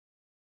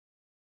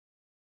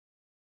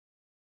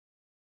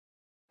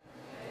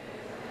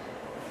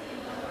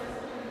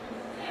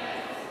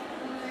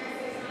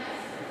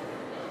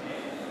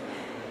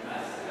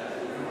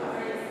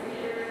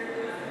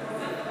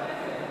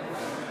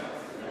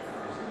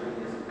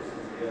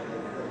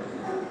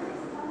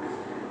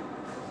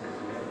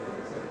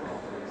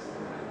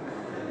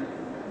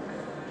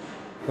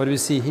What we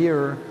see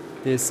here,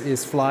 this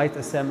is flight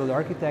assembled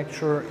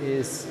architecture.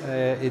 It's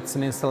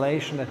an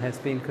installation that has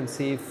been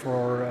conceived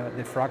for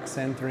the FRAC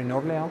Center in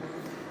Orléans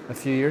a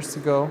few years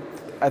ago.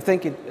 I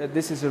think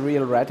this is a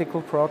real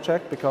radical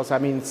project because, I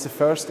mean, it's the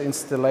first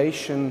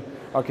installation,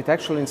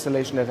 architectural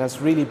installation that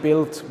has really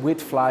built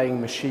with flying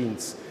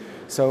machines.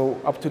 So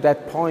up to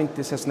that point,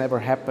 this has never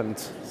happened.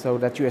 So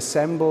that you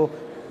assemble,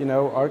 you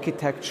know,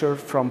 architecture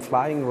from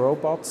flying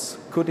robots.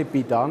 Could it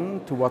be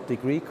done? To what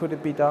degree could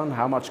it be done?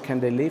 How much can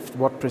they lift?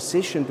 What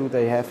precision do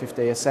they have if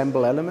they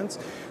assemble elements?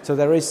 So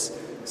there is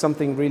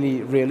something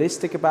really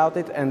realistic about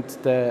it, and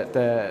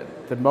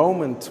the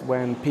moment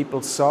when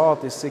people saw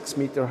this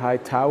 6-meter high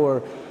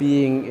tower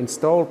being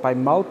installed by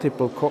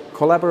multiple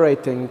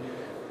collaborating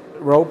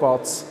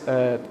robots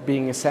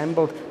being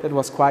assembled, that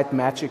was quite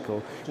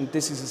magical. And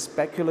this is a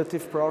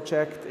speculative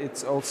project.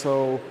 It's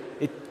also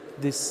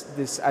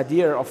this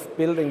idea of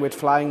building with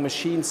flying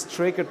machines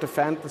triggered the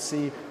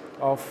fantasy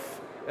of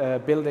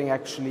building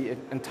actually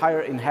an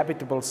entire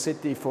inhabitable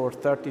city for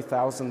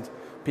 30,000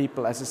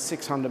 people as a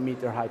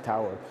 600-meter high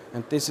tower.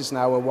 And this is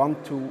now a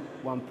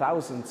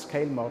 1:1000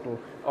 scale model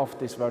of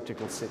this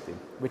vertical city,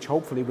 which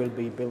hopefully will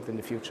be built in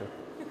the future.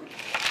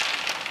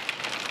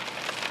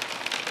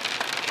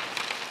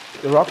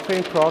 The rock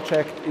crane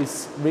project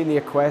is really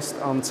a quest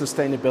on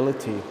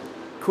sustainability.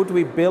 Could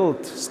we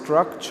build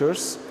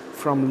structures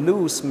from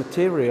loose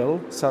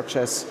material, such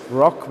as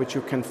rock, which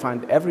you can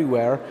find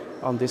everywhere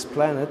on this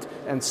planet,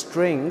 and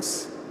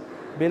strings,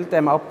 build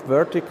them up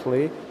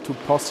vertically to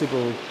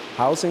possible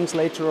housings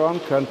later on?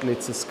 Currently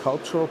it's a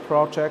sculptural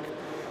project.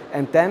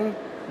 And then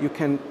you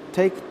can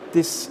take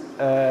this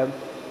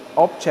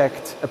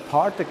object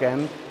apart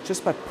again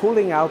just by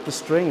pulling out the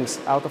strings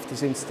out of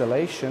this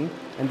installation,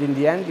 and in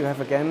the end you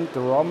have again the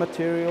raw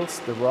materials,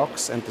 the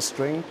rocks and the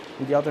string,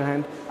 on the other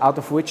hand, out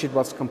of which it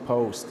was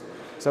composed.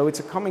 So it's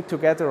a coming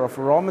together of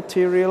raw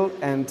material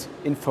and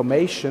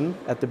information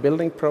at the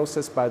building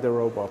process by the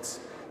robots.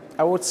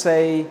 I would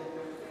say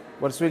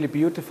what's really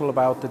beautiful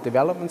about the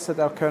developments that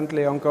are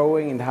currently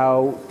ongoing and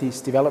how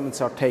these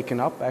developments are taken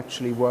up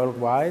actually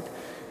worldwide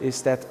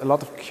is that a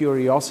lot of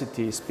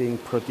curiosity is being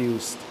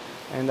produced.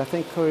 And I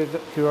think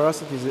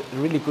curiosity is a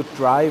really good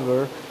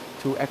driver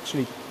to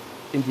actually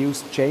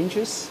induce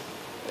changes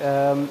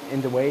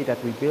in the way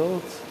that we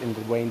build, in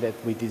the way that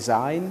we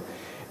design.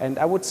 And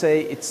I would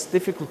say it's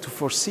difficult to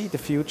foresee the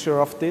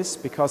future of this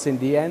because in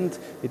the end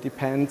it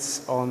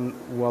depends on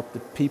what the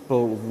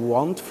people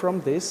want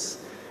from this.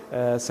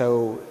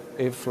 So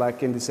if,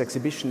 like in this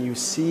exhibition, you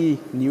see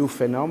new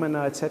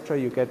phenomena, etc.,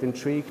 you get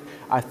intrigued,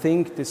 I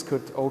think this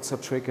could also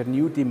trigger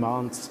new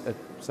demands.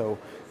 So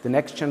the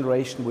next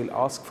generation will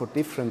ask for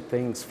different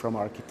things from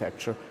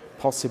architecture,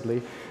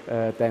 possibly,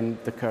 than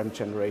the current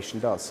generation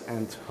does.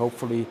 And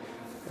hopefully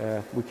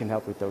we can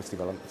help with those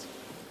developments.